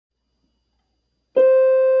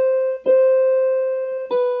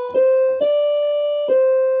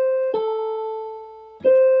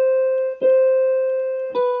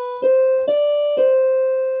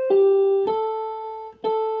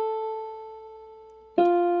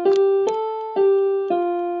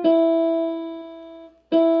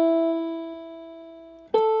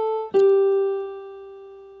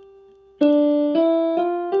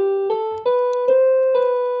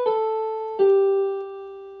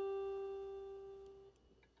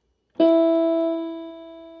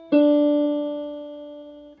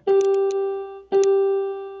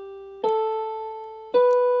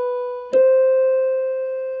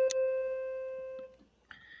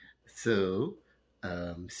So,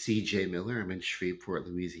 CJ Miller, I'm in Shreveport,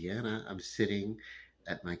 Louisiana. I'm sitting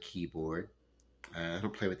at my keyboard. I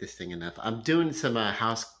don't play with this thing enough. I'm doing some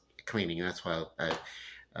house cleaning. That's why I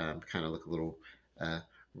kind of look a little uh,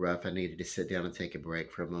 rough. I needed to sit down and take a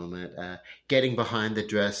break for a moment. Getting behind the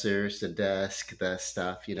dressers, the desk, the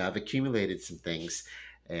stuff. I've accumulated some things.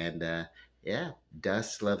 And yeah,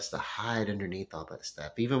 dust loves to hide underneath all that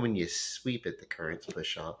stuff. Even when you sweep it, the currents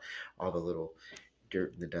push off all the little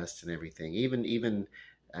dirt and the dust and everything. Even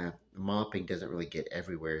mopping doesn't really get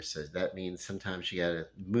everywhere, so that means sometimes you gotta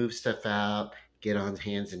move stuff out, get on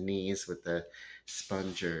hands and knees with a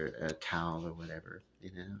sponge or a towel or whatever. Oh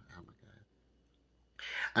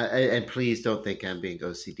my god! And please don't think I'm being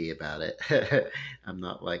OCD about it. I'm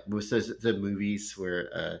not like most of the movies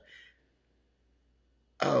where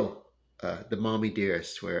the Mommy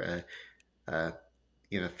Dearest, where Faye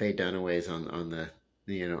Dunaway's on the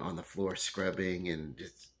on the floor scrubbing and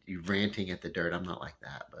just you ranting at the dirt. I'm not like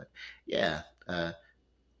that, but yeah,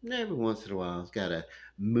 every once in a while, I've got to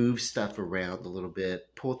move stuff around a little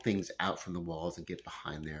bit, pull things out from the walls and get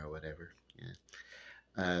behind there or whatever.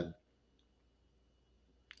 Yeah.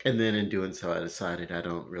 And then in doing so, I decided I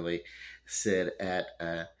don't really sit at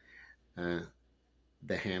the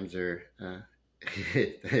Hamser,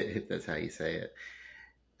 if that's how you say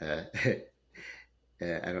it.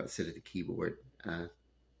 I don't sit at the keyboard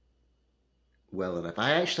well enough.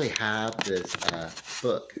 I actually have this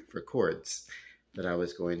book for chords that I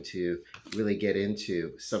was going to really get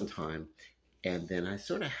into sometime, and then I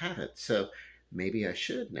sort of haven't. So maybe I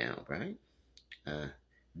should now, right?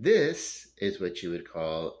 This is what you would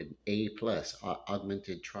call an A plus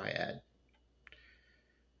augmented triad.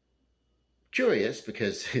 Curious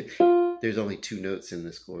because there's only 2 notes in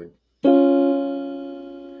this chord.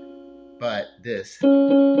 But this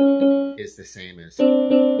is the same as.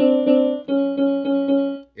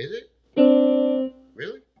 Is it?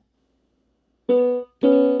 Really?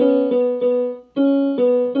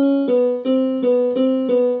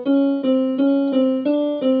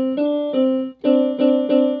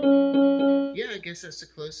 Yeah, I guess that's the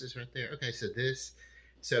closest right there. Okay, so this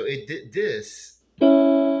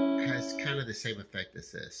has kind of the same effect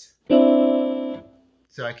as this.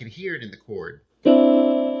 So I can hear it in the chord.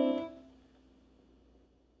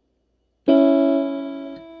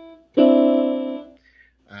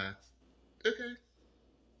 Okay.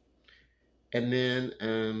 And then,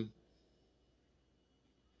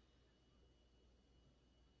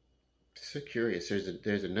 so curious,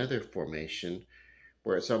 there's another formation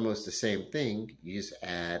where it's almost the same thing. You just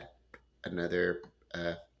add another,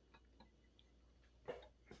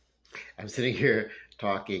 I'm sitting here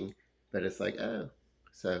talking, but it's like, oh,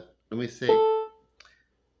 so let me see.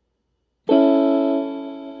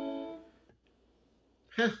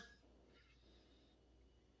 Huh.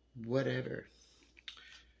 Whatever.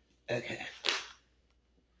 Okay.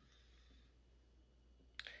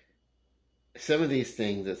 Some of these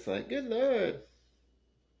things, it's like, good Lord,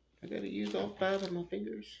 I gotta use all 5 of my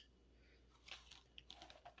fingers.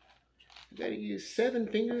 I gotta use 7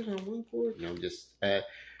 fingers on one chord. No, I'm just,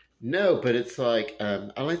 no, but it's like,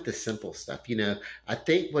 I like the simple stuff. I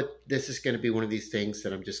think what this is going to be one of these things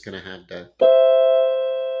that I'm just going to have to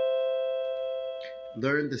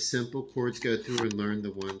learn the simple chords, go through and learn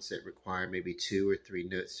the ones that require maybe 2 or 3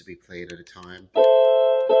 notes to be played at a time.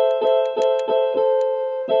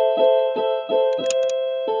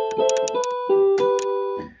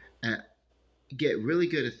 Get really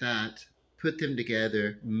good at that, put them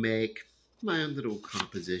together, make my own little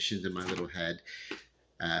compositions in my little head,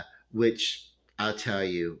 which I'll tell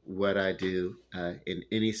you what I do in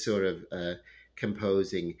any sort of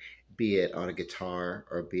composing, be it on a guitar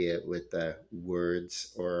or be it with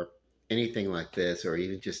words or anything like this, or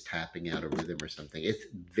even just tapping out a rhythm or something. It's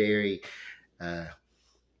very, oh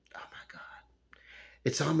my God,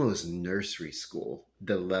 it's almost nursery school,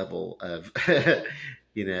 the level of,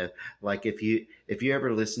 like if you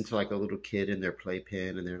ever listen to like a little kid in their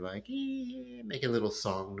playpen and they're like, making little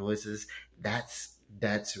song noises, that's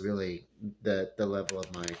really the level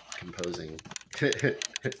of my composing.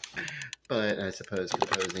 But I suppose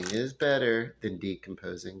composing is better than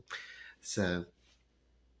decomposing. So,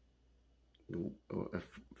 a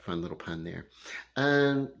fun little pun there.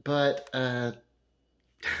 But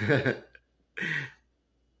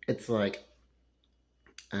it's like,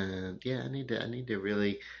 yeah, I need to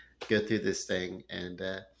really go through this thing and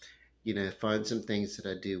find some things that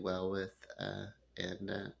I do well with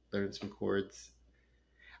and learn some chords.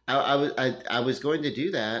 I was going to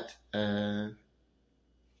do that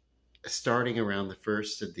starting around the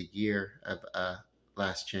 1st of the year of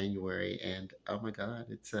last January, and oh my God,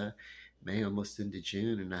 May, almost into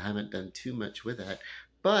June, and I haven't done too much with that.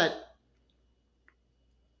 But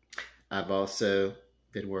I've also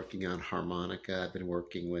been working on harmonica. I've been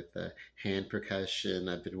working with hand percussion.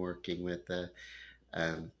 I've been working with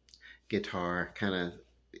um, guitar, kind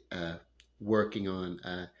of working on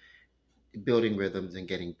building rhythms and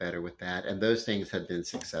getting better with that. And those things have been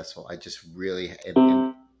successful. I just really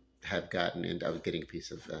have gotten into. I was getting a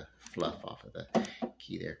piece of fluff off of the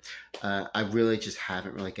key there. I really just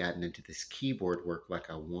haven't really gotten into this keyboard work like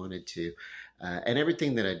I wanted to. And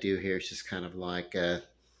everything that I do here is just kind of like,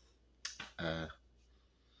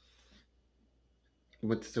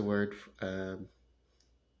 what's the word?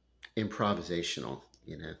 Improvisational,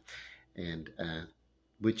 you know, and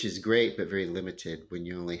which is great, but very limited when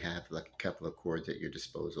you only have like a couple of chords at your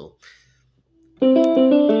disposal.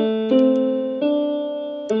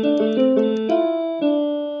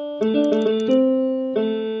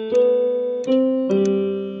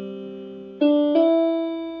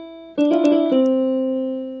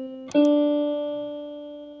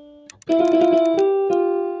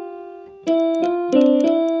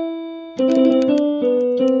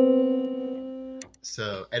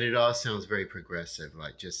 So, and it all sounds very progressive,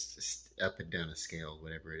 like just up and down a scale,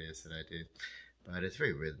 whatever it is that I do. But it's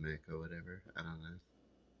very rhythmic or whatever. I don't know.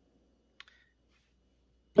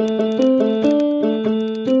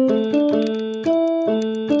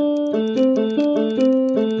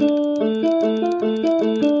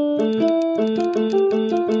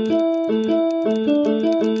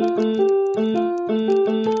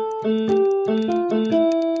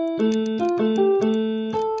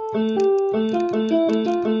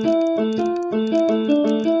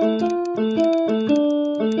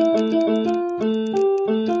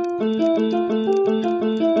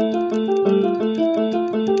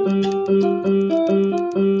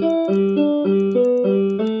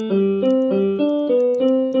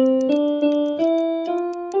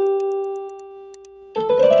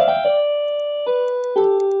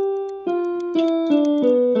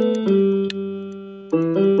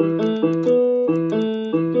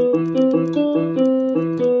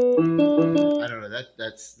 I don't know.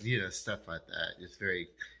 That's stuff like that. It's very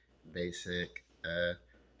basic.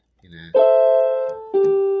 You know.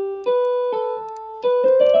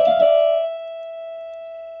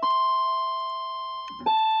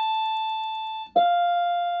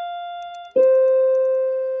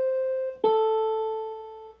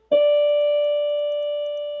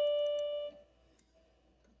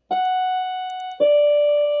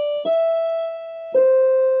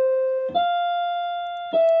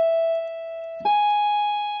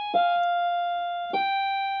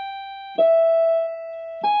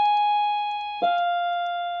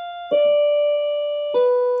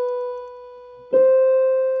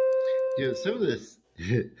 Some of this,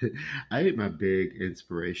 I think my big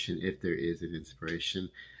inspiration, if there is an inspiration,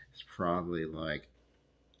 is probably like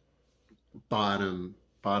bottom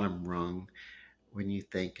rung when you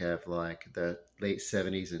think of like the late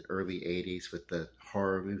 70s and early 80s with the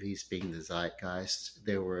horror movies being the zeitgeist.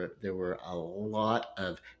 There were a lot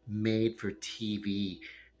of made for TV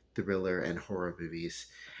thriller and horror movies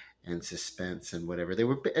and suspense and whatever. They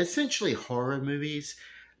were essentially horror movies,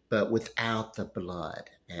 but without the blood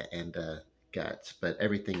and guts, but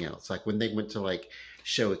everything else. Like when they went to like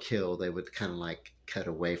show a kill, they would kind of like cut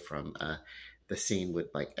away from the scene with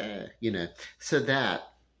like, so that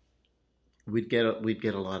we'd get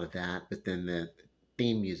a lot of that, but then the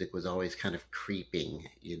theme music was always kind of creeping,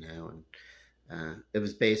 and it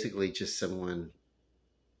was basically just someone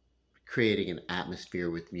creating an atmosphere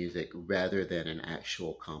with music rather than an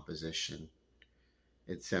actual composition.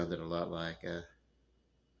 It sounded a lot like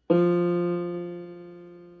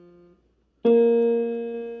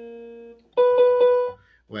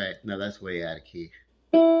wait, no, that's way out of key.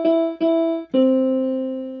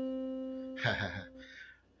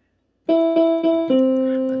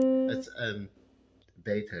 That's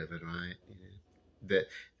Beethoven, right?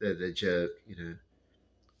 The joke,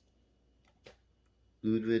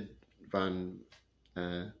 Ludwig von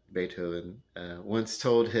Beethoven once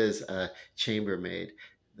told his chambermaid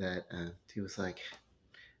that he was like,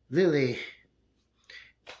 "Lily,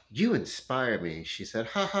 you inspire me." She said,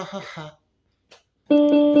 "Ha ha ha ha."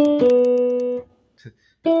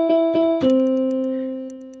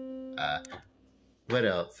 What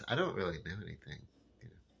else? I don't really know anything.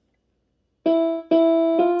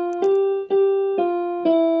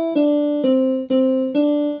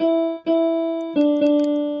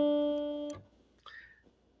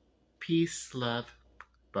 Peace, love,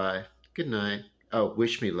 bye, good night. Oh,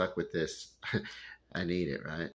 wish me luck with this. I need it, right?